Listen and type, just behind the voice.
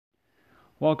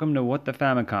Welcome to What the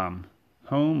Famicom,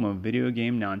 home of video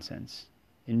game nonsense.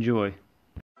 Enjoy.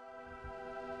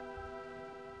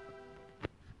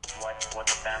 What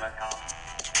the Famicom?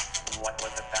 What the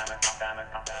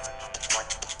Famicom?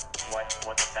 What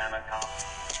the Famicom?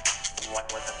 What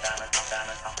the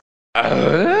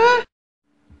Famicom?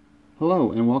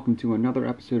 Hello, and welcome to another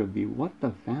episode of the What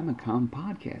the Famicom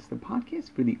podcast, the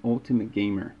podcast for the ultimate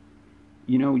gamer.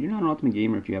 You know, you're not an ultimate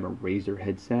gamer if you have a Razer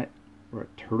headset, or a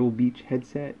Turtle Beach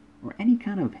headset, or any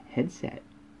kind of headset.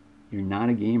 You're not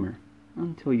a gamer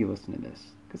until you listen to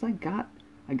this, because I got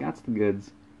the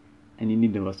goods, and you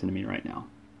need to listen to me right now.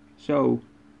 So,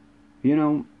 you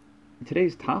know,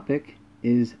 today's topic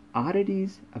is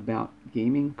oddities about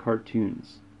gaming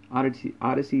cartoons.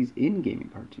 Oddities in gaming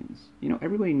cartoons. You know,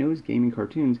 everybody knows gaming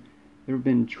cartoons. There have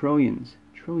been trillions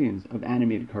of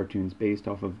animated cartoons based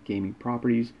off of gaming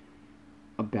properties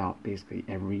about basically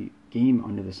every game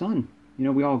under the sun. You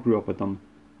know, we all grew up with them.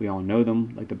 We all know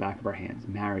them like the back of our hands.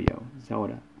 Mario,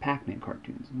 Zelda, Pac-Man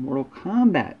cartoons, Mortal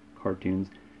Kombat cartoons.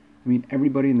 I mean,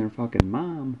 everybody and their fucking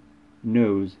mom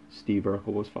knows Steve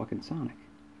Urkel was fucking Sonic.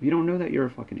 If you don't know that, you're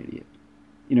a fucking idiot.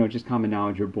 You know, it's just common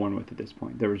knowledge you're born with at this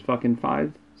point. There was fucking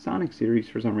 5 Sonic series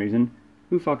for some reason.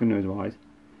 Who fucking knows why?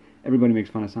 Everybody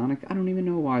makes fun of Sonic. I don't even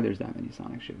know why there's that many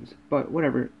Sonic shows. But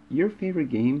whatever. Your favorite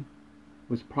game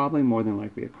was probably more than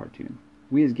likely a cartoon.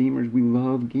 We as gamers, we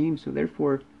love games, so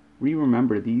therefore we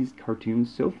remember these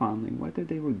cartoons so fondly, whether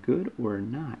they were good or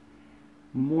not.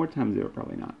 More times they were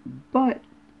probably not. But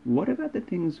what about the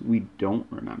things we don't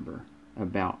remember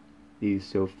about these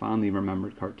so fondly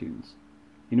remembered cartoons?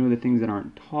 You know, the things that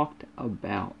aren't talked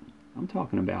about. I'm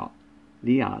talking about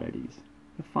the oddities,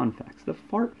 the fun facts, the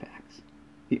fart facts,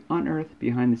 the unearthed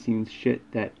behind-the-scenes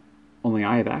shit that only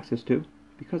I have access to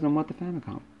because I'm What the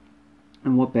Famicom.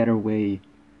 And what better way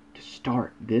to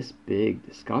start this big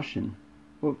discussion?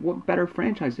 What better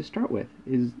franchise to start with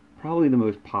is probably the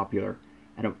most popular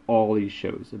out of all these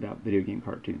shows about video game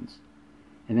cartoons.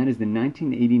 And that is the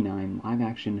 1989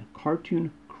 live-action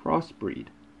cartoon crossbreed,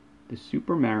 the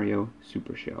Super Mario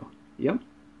Super Show. Yep,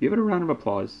 give it a round of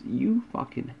applause. You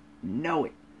fucking know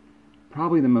it.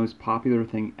 Probably the most popular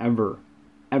thing ever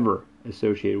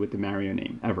associated with the Mario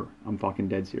name, ever. I'm fucking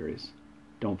dead serious.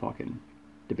 Don't fucking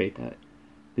debate that.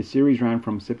 The series ran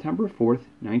from September 4th,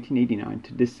 1989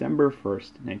 to December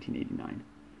 1st, 1989.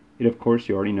 It, of course,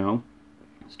 you already know,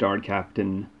 starred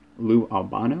Captain Lou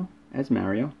Albano as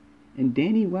Mario and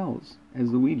Danny Wells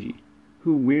as Luigi,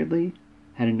 who weirdly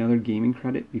had another gaming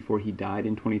credit before he died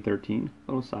in 2013.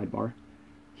 Little sidebar.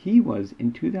 He was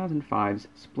in 2005's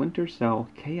Splinter Cell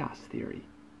Chaos Theory.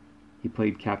 He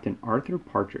played Captain Arthur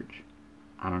Partridge.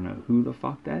 I don't know who the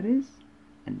fuck that is.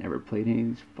 I never played any of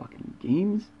these fucking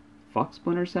games. Fuck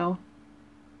Splinter Cell.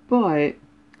 But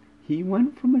he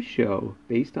went from a show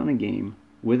based on a game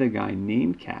with a guy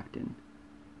named Captain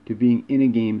to being in a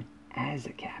game as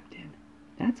a captain.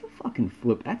 That's a fucking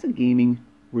flip. That's a gaming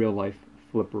real life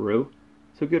flipperoo.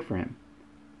 So good for him.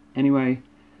 Anyway,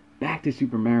 back to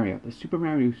Super Mario. The Super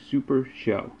Mario Super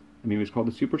Show. I mean, it was called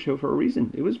the Super Show for a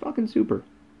reason. It was fucking super.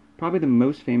 Probably the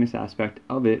most famous aspect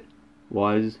of it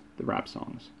was the rap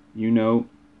songs. You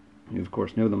of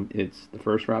course know them. It's the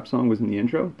first rap song was in the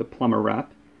intro, the plumber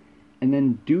rap, and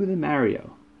then Do the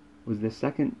Mario was the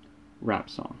second rap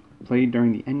song, played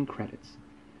during the end credits.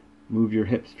 Move your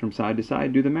hips from side to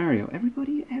side, do the Mario.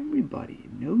 Everybody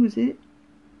knows it.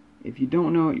 If you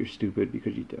don't know it, you're stupid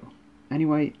because you do.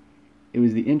 Anyway, it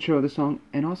was the intro of the song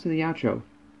and also the outro.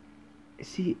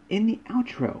 See, in the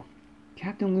outro,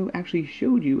 Captain Lou actually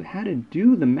showed you how to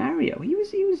do the Mario. He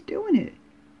was doing it.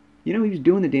 You know, he was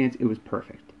doing the dance. It was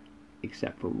perfect.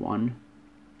 Except for one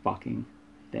fucking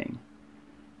thing.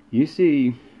 You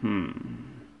see,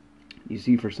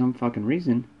 for some fucking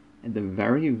reason, at the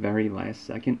very, very last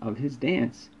second of his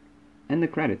dance and the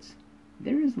credits,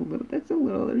 there's a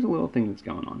little thing that's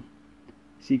going on.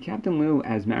 See, Captain Lou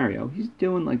as Mario, he's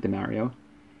doing like the Mario.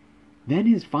 Then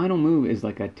his final move is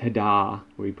like a ta-da,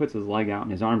 where he puts his leg out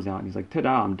and his arms out, and he's like,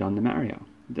 ta-da, I'm done the Mario.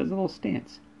 He does a little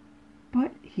stance.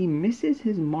 But he misses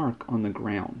his mark on the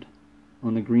ground,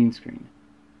 on the green screen.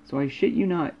 So I shit you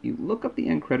not, you look up the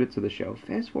end credits of the show,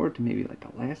 fast forward to maybe like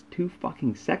the last 2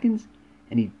 fucking seconds,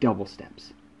 and he double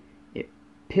steps. It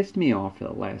pissed me off for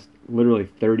the last literally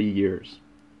 30 years,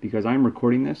 because I'm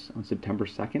recording this on September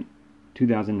 2nd,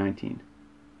 2019.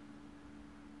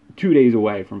 2 days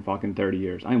away from fucking 30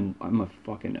 years. I'm a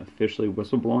fucking officially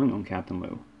whistleblowing on Captain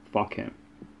Lou. Fuck him.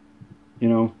 You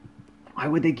know, why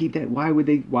would they keep that? Why would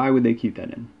they keep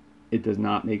that in? It does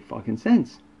not make fucking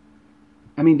sense.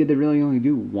 I mean, did they really only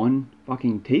do one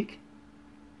fucking take?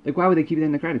 Like, why would they keep it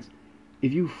in the credits?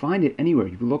 If you find it anywhere,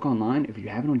 if you look online, if you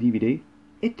have it on DVD,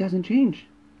 It doesn't change.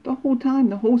 The whole time,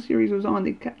 the whole series was on,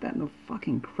 they kept that in the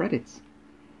fucking credits.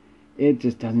 It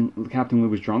just doesn't. Captain Lou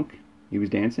was drunk, he was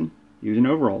dancing, he was in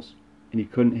overalls, and he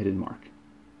couldn't hit his mark.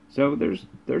 So there's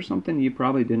something you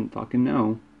probably didn't fucking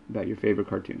know about your favorite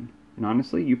cartoon. And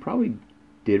honestly, you probably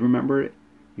did remember it.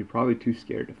 You're probably too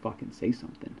scared to fucking say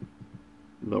something.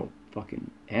 Little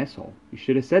fucking asshole. You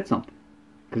should have said something.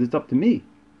 Because it's up to me.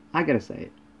 I gotta say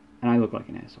it. And I look like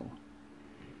an asshole.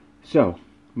 So,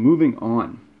 moving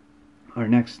on. Our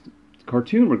next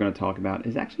cartoon we're going to talk about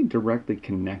is actually directly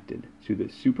connected to the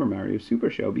Super Mario Super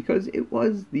Show because it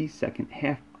was the second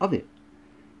half of it.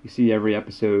 You see, every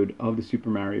episode of the Super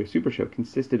Mario Super Show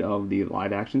consisted of the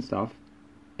live action stuff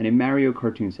and a Mario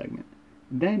cartoon segment.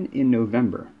 Then in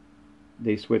November,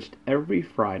 they switched every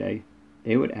Friday,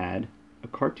 they would add a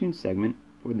cartoon segment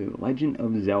for The Legend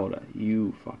of Zelda.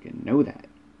 You fucking know that.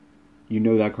 You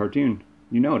know that cartoon.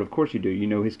 You know it, of course you do. You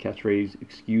know his catchphrase,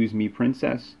 "Excuse me,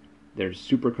 princess." There's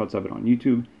supercuts of it on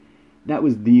YouTube. That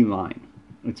was the line.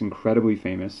 It's incredibly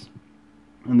famous.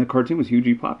 And the cartoon was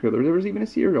hugely popular. There was even a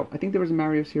cereal. I think there was a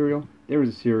Mario cereal. There was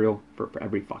a cereal for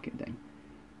every fucking thing.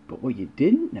 But what you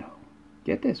didn't know,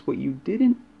 get this, what you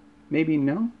didn't maybe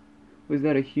know, was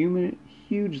that a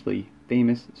hugely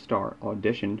famous star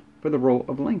auditioned for the role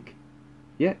of Link.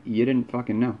 Yeah, you didn't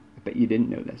fucking know. I bet you didn't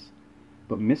know this.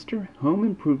 But Mr. Home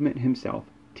Improvement himself,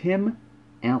 Tim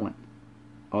Allen,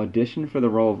 auditioned for the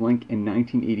role of Link in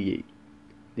 1988.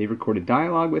 They recorded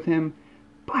dialogue with him,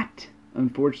 but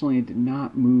unfortunately it did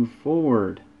not move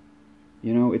forward.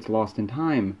 You know, it's lost in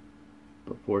time.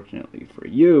 But fortunately for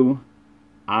you,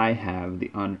 I have the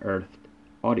unearthed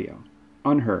audio.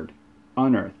 Unearthed.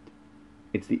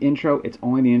 It's the intro, it's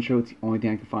only the intro, it's the only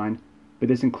thing I can find. But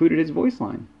this included his voice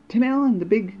line. Tim Allen, the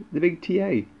big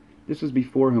TA. This was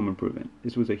before Home Improvement.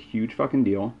 This was a huge fucking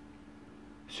deal.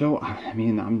 So, I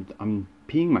mean, I'm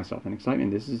peeing myself in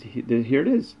excitement. Here it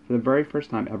is, for the very first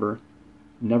time ever,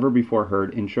 never before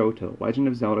heard intro to the Legend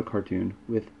of Zelda cartoon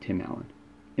with Tim Allen.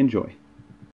 Enjoy.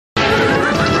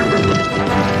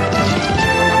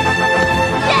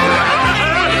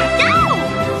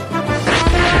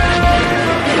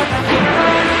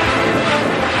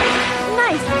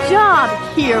 Nice job,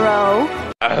 hero.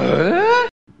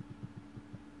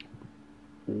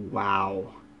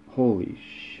 Wow. Holy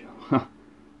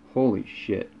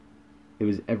shit. It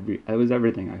was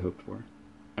everything I hoped for.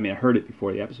 I mean, I heard it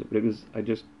before the episode, but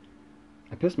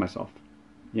I pissed myself.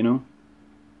 You know?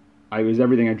 I was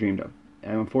everything I dreamed of.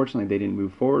 And unfortunately, they didn't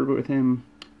move forward with him,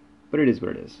 but it is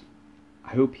what it is.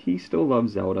 I hope he still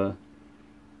loves Zelda.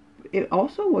 It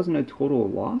also wasn't a total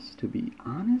loss, to be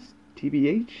honest,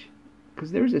 TBH,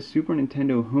 because there's a Super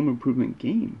Nintendo Home Improvement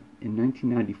game in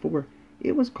 1994.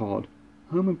 It was called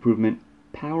Home Improvement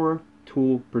Power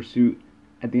Tool Pursuit.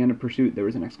 At the end of Pursuit, there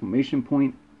was an exclamation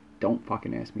point. Don't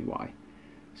fucking ask me why.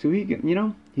 So he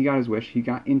got his wish. He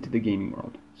got into the gaming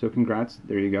world. So congrats.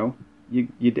 There you go.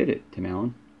 You did it, Tim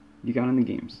Allen. You got in the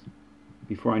games.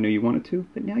 Before I know you wanted to,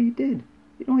 but now you did.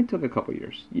 It only took a couple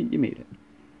years. You made it.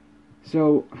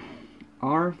 So,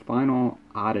 our final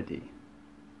oddity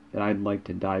that I'd like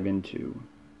to dive into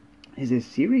is a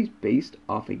series based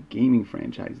off a gaming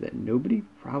franchise that nobody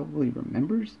probably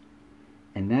remembers,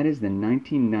 and that is the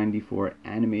 1994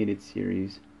 animated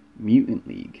series Mutant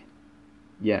League.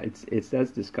 Yeah, it's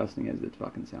as disgusting as it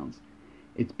fucking sounds.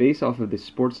 It's based off of the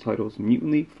sports titles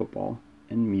Mutant League Football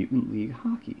and Mutant League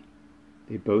Hockey.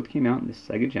 They both came out in the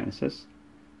Sega Genesis.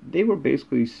 They were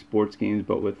basically sports games,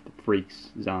 but with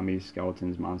freaks, zombies,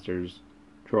 skeletons, monsters,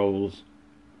 trolls,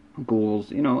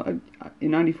 ghouls. You know,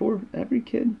 in '94,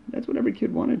 that's what every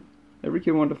kid wanted. Every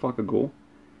kid wanted to fuck a ghoul.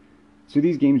 So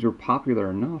these games were popular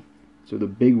enough. So the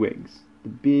bigwigs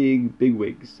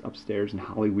upstairs in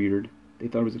Hollyweird, they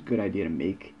thought it was a good idea to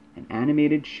make an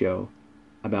animated show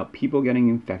about people getting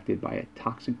infected by a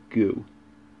toxic goo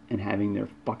and having their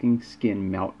fucking skin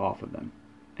melt off of them.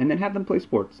 And then have them play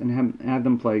sports and have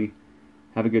them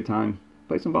have a good time,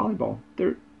 play some volleyball.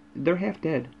 They're half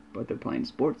dead, but they're playing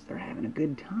sports. They're having a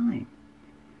good time.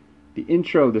 The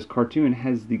intro of this cartoon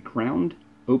has the ground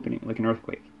opening like an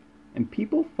earthquake, and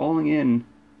people falling in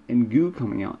and goo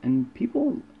coming out, and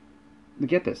people,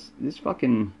 get this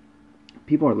fucking,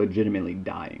 people are legitimately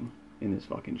dying in this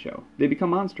fucking show. They become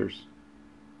monsters.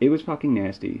 It was fucking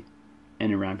nasty,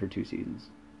 and it ran for 2 seasons.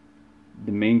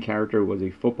 The main character was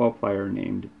a football player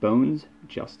named Bones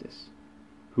Justice,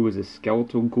 who was a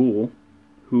skeletal ghoul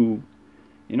who,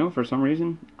 for some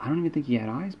reason, I don't even think he had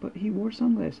eyes, but he wore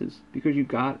sunglasses because you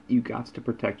got to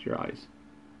protect your eyes.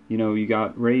 You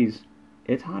got rays.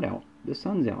 It's hot out. The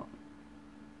sun's out.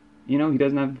 He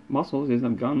doesn't have muscles, he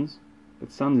doesn't have guns,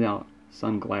 but sun's out,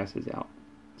 sunglasses out.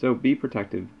 So be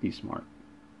protective, be smart.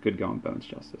 Good going, Bones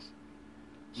Justice.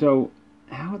 So,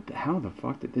 how the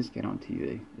fuck did this get on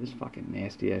TV? This fucking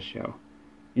nasty ass show.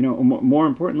 You know, more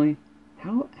importantly,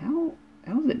 how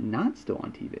is it not still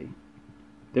on TV?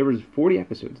 There was 40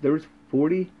 episodes. There was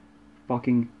 40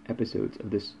 fucking episodes of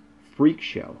this freak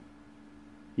show.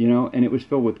 You know, and it was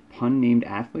filled with pun-named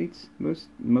athletes,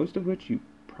 most of which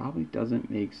probably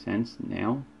doesn't make sense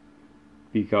now,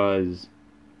 because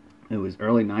it was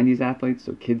early 90s athletes,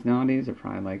 so kids nowadays are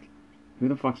probably like, who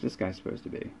the fuck's this guy supposed to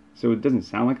be? So it doesn't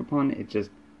sound like a pun, it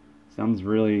just sounds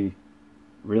really,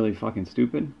 really fucking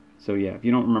stupid. So yeah, if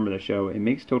you don't remember the show, it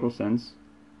makes total sense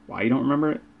why you don't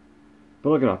remember it. But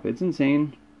look it up, it's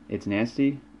insane, it's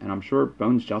nasty, and I'm sure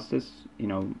Bones Justice, you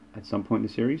know, at some point in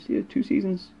the series, he had 2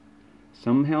 seasons.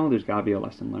 Somehow there's gotta be a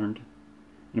lesson learned.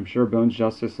 And I'm sure Bones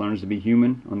Justice learns to be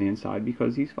human on the inside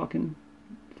because he's fucking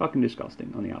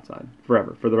disgusting on the outside.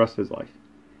 Forever. For the rest of his life.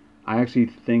 I actually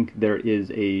think there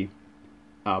is a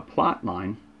plot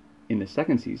line in the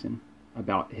 2nd season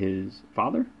about his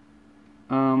father.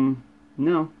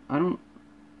 No, I don't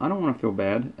want to feel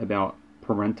bad about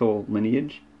parental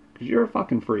lineage, because you're a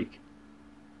fucking freak.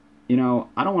 You know,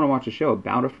 I don't want to watch a show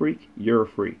about a freak. You're a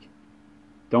freak.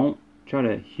 Don't try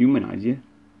to humanize you,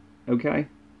 okay?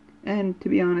 And to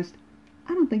be honest,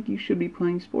 I don't think you should be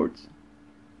playing sports,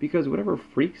 because whatever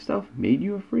freak stuff made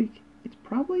you a freak, it's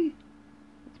probably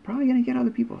gonna get other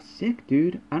people sick,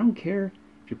 dude. I don't care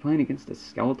if you're playing against a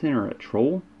skeleton or a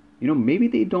troll. You know, maybe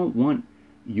they don't want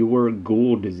your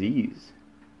ghoul disease,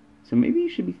 so maybe you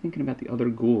should be thinking about the other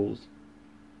ghouls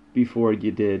before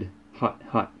you did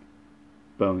hut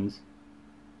Bones.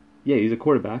 Yeah, he's a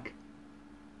quarterback.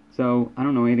 So, I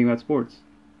don't know anything about sports,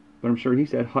 but I'm sure he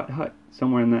said hut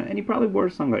somewhere in that, and he probably wore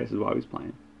sunglasses while he was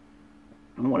playing.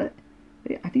 And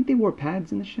I think they wore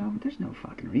pads in the show. There's no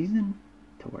fucking reason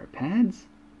to wear pads.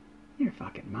 You're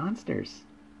fucking monsters.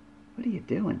 What are you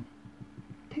doing?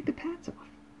 Take the pads off.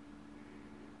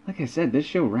 Like I said, this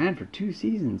show ran for 2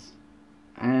 seasons,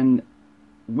 and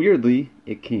weirdly,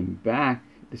 it came back.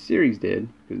 The series did,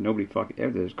 because nobody fucking,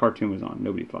 after this cartoon was on,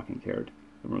 nobody fucking cared.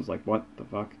 Everyone was like, what the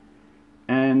fuck?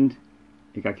 And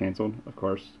it got canceled, of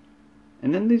course.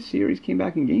 And then this series came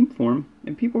back in game form,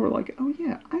 and people were like, oh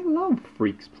yeah, I love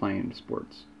freaks playing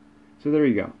sports. So there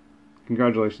you go.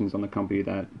 Congratulations on the company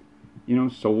that, you know,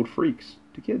 sold freaks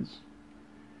to kids.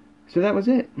 So that was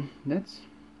it. That's,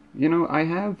 you know, I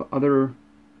have other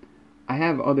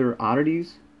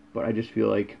oddities, but I just feel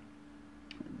like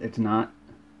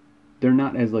they're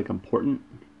not as, like, important.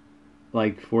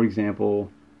 Like, for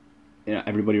example, you know,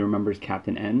 everybody remembers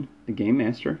Captain N, the Game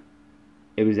Master.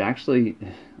 It was actually,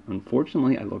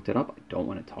 unfortunately, I looked it up. I don't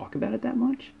want to talk about it that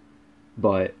much,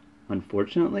 but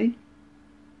unfortunately,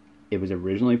 it was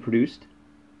originally produced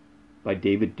by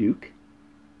David Duke,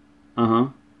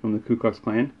 from the Ku Klux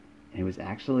Klan, and it was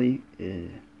actually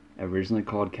originally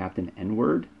called Captain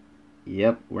N-Word.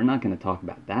 Yep, we're not going to talk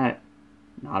about that.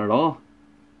 Not at all.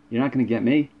 You're not going to get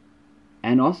me.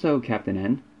 And also, Captain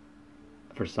N,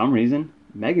 for some reason,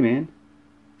 Mega Man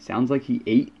sounds like he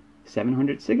ate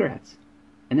 700 cigarettes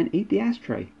and then ate the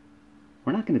ashtray.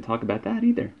 We're not going to talk about that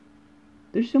either.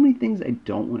 There's so many things I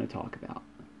don't want to talk about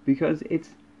because it's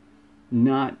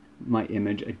not my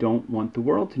image. I don't want the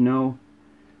world to know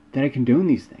that I condone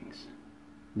these things.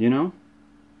 You know?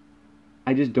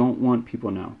 I just don't want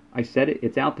people to know. I said it,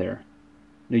 it's out there.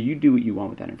 Now you do what you want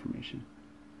with that information.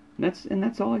 And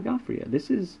that's all I got for you.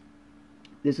 This is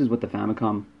what the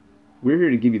Famicom. We're here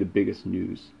to give you the biggest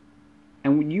news.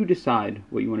 And you decide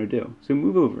what you want to do. So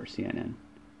move over, CNN.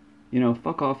 You know,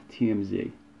 fuck off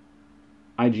TMZ.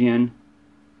 IGN,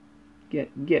 get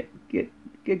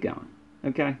going,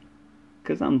 okay?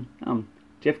 Because I'm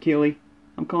Jeff Keighley.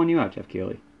 I'm calling you out, Jeff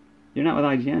Keighley. You're not with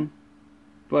IGN,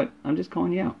 but I'm just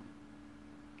calling you out.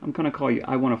 I'm going to call you.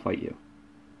 I want to fight you.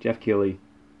 Jeff Keighley,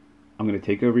 I'm going to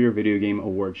take over your video game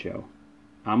award show.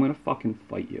 I'm going to fucking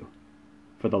fight you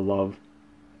for the love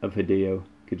of Hideo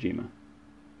Kojima.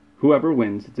 Whoever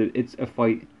wins, it's a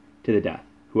fight to the death.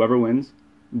 Whoever wins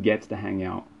gets to hang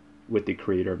out with the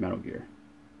creator of Metal Gear.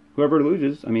 Whoever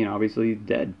loses, I mean, obviously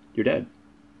dead. You're dead.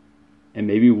 And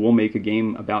maybe we'll make a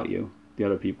game about you, the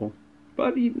other people.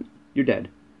 But you're dead.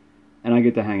 And I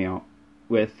get to hang out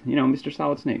with, you know, Mr.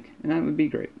 Solid Snake. And that would be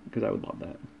great, because I would love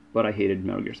that. But I hated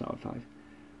Metal Gear Solid 5.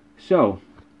 So,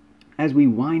 as we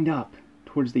wind up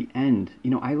towards the end,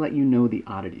 you know, I let you know the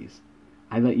oddities.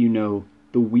 I let you know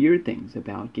the weird things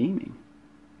about gaming.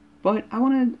 But I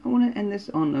want to end this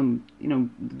on, you know,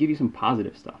 give you some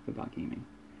positive stuff about gaming.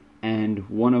 And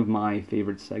one of my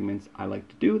favorite segments I like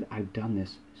to do, I've done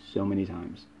this so many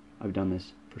times. I've done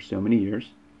this for so many years.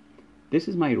 This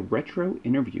is my retro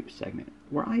interview segment,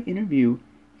 where I interview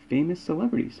famous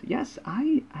celebrities. Yes,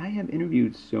 I have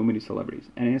interviewed so many celebrities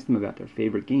and asked them about their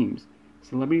favorite games.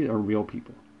 Celebrities are real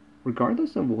people.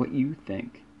 Regardless of what you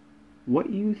think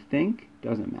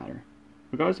doesn't matter.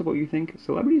 Regardless of what you think,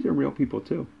 celebrities are real people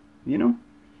too. You know?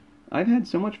 I've had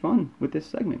so much fun with this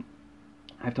segment.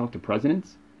 I've talked to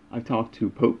presidents, I've talked to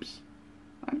popes,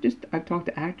 I've talked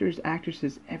to actors,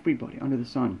 actresses, everybody under the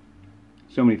sun.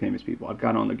 So many famous people. I've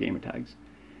got on their gamer tags.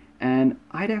 And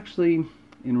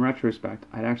in retrospect,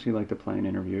 I'd actually like to play an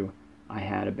interview I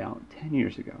had about 10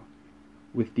 years ago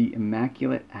with the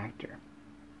immaculate actor,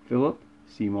 Philip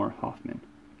Seymour Hoffman.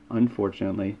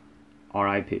 Unfortunately,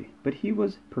 R.I.P. But he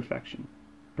was perfection.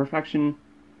 Perfection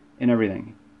in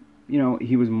everything. You know,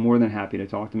 he was more than happy to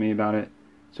talk to me about it.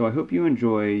 So I hope you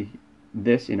enjoy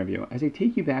this interview as I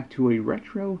take you back to a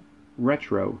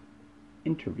retro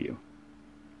interview.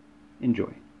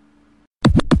 Enjoy.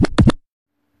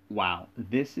 Wow,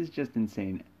 this is just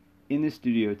insane. In the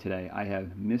studio today, I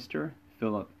have Mr.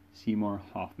 Philip Seymour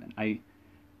Hoffman. I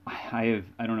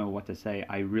don't know what to say.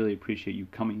 I really appreciate you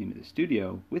coming into the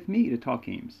studio with me to talk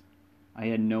games. I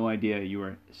had no idea you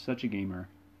were such a gamer,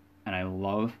 and I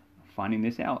love finding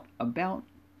this out about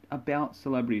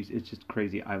celebrities. It's just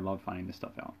crazy. I love finding this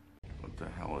stuff out. What the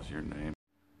hell is your name?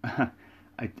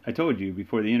 I told you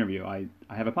before the interview, I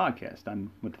have a podcast. I'm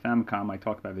with the Famicom. I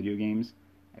talk about video games.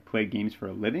 I play games for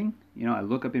a living. You know, I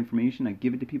look up information. I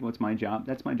give it to people. It's my job.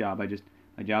 That's my job.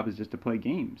 My job is just to play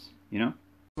games. You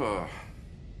know.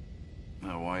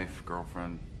 My wife,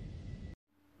 girlfriend.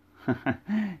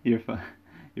 You're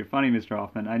funny, Mr.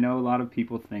 Hoffman. I know a lot of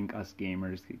people think us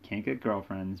gamers can't get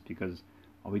girlfriends because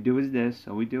all we do is this.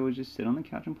 All we do is just sit on the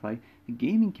couch and play. The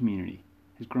gaming community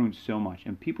has grown so much,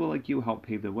 and people like you help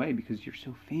pave the way because you're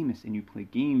so famous and you play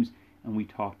games, and we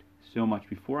talked so much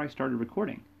before I started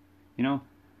recording. You know,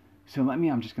 so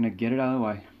I'm just going to get it out of the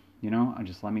way. You know,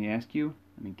 let me ask you,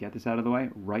 let me get this out of the way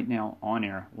right now, on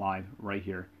air, live, right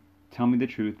here. Tell me the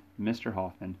truth, Mr.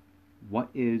 Hoffman. What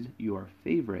is your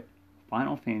favorite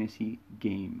Final Fantasy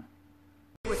game?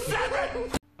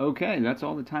 Okay, that's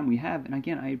all the time we have. And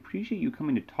again, I appreciate you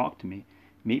coming to talk to me.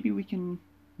 Maybe we can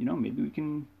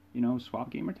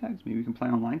swap gamer tags. Maybe we can play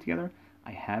online together.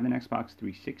 I have an Xbox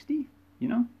 360, you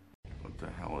know? What the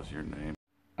hell is your name?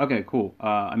 Okay, cool.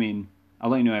 I'll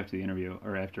let you know after the interview,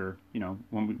 or after,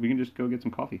 when we can just go get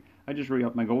some coffee. I just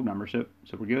re-upped my gold membership,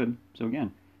 so we're good. So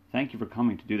again, thank you for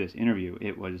coming to do this interview.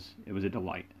 It was a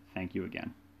delight. Thank you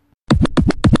again.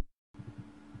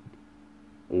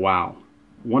 Wow.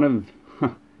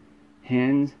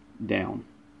 Hands down,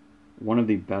 one of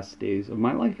the best days of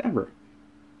my life ever.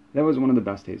 That was one of the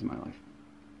best days of my life.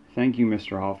 Thank you,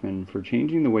 Mr. Hoffman, for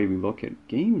changing the way we look at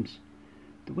games,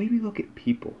 the way we look at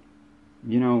people.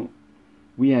 You know,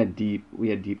 we had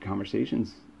deep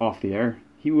conversations off the air.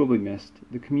 He will be missed.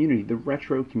 The community, the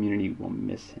retro community, will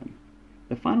miss him.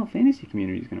 The Final Fantasy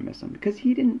community is going to miss him because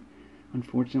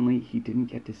unfortunately, he didn't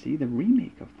get to see the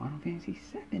remake of Final Fantasy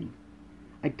VII.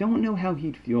 I don't know how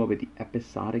he'd feel about the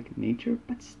episodic nature,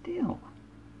 but still.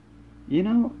 You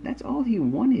know, that's all he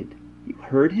wanted. You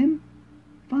heard him?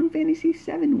 Final Fantasy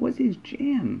VII was his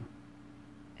jam.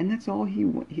 And that's all he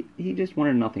just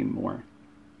wanted nothing more.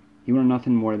 He wanted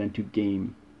nothing more than to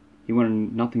game. He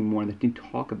wanted nothing more than to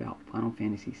talk about Final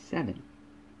Fantasy VII.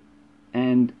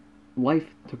 And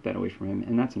life took that away from him,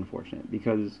 and that's unfortunate,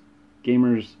 because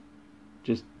gamers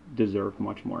just deserve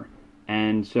much more.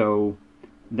 And so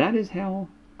that is how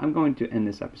I'm going to end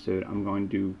this episode. I'm going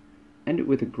to end it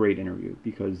with a great interview,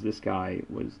 because this guy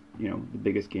was, the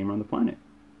biggest gamer on the planet.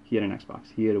 He had an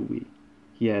Xbox. He had a Wii.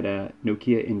 He had a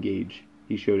Nokia Engage.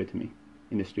 He showed it to me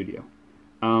in the studio.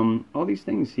 All these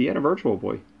things. He had a Virtual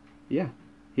Boy. Yeah,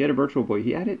 he had a Virtual Boy.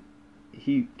 He had it.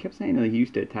 He kept saying that he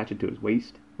used to attach it to his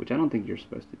waist, which I don't think you're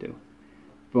supposed to do.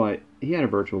 But he had a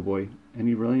Virtual Boy, and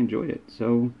he really enjoyed it.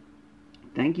 So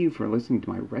thank you for listening to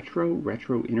my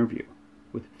retro interview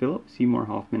with Philip Seymour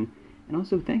Hoffman. And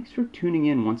also thanks for tuning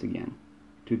in once again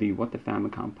to the What the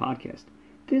Famicom podcast.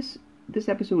 This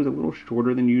episode was a little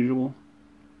shorter than usual.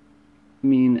 I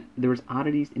mean, there was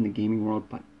oddities in the gaming world,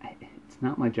 but it's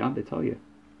not my job to tell you.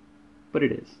 But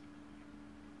it is.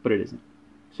 But it isn't.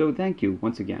 So thank you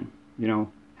once again.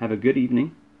 Have a good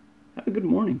evening. Have a good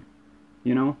morning.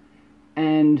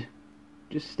 And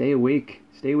just stay awake.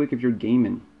 Stay awake if you're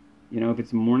gaming. If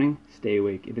it's morning, stay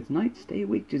awake. If it's night, stay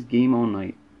awake. Just game all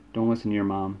night. Don't listen to your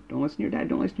mom. Don't listen to your dad.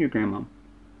 Don't listen to your grandma.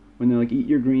 When they're like, eat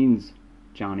your greens,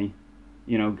 Johnny.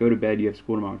 Go to bed. You have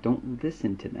school tomorrow. Don't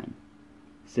listen to them.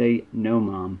 Say, no,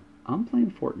 Mom. I'm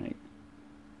playing Fortnite.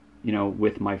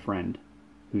 With my friend,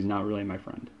 who's not really my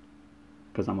friend,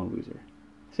 because I'm a loser.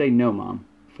 Say, no, Mom.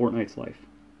 Fortnite's life.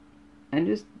 And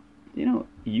just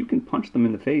you can punch them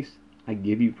in the face. I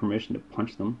give you permission to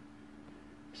punch them.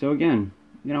 So again,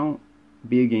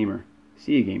 be a gamer,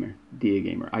 see a gamer, be a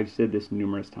gamer. I've said this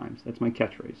numerous times. That's my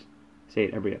catchphrase. I say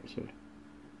it every episode.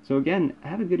 So again,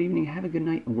 have a good evening, have a good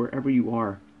night, and wherever you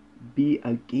are, be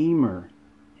a gamer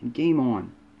and game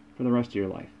on for the rest of your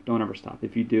life. Don't ever stop.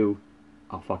 If you do,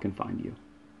 I'll fucking find you.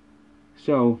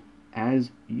 So,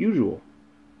 as usual,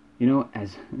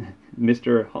 as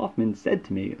Mr. Hoffman said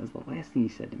to me, it was the last thing he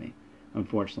said to me,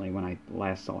 unfortunately, when I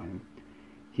last saw him.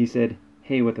 He said,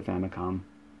 "Hey, with the Famicom,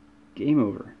 game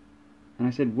over." And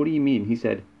I said, "What do you mean?" He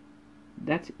said,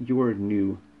 "That's your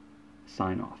new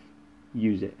sign-off.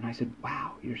 Use it." And I said,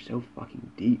 "Wow, you're so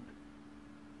fucking deep.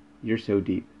 You're so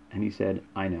deep." And he said,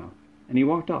 "I know." And he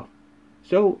walked off.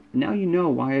 So, now you know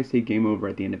why I say game over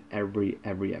at the end of every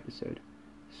episode.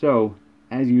 So,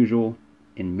 as usual,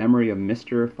 in memory of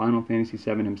Mr. Final Fantasy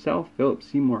VII himself, Philip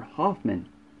Seymour Hoffman,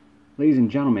 ladies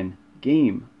and gentlemen,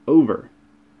 game over.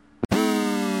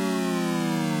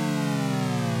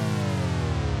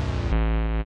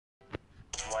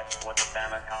 What the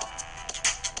Famicom?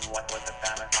 What was the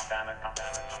Famicom?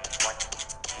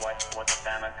 What was the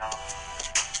Famicom?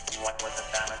 What was the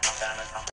Famicom?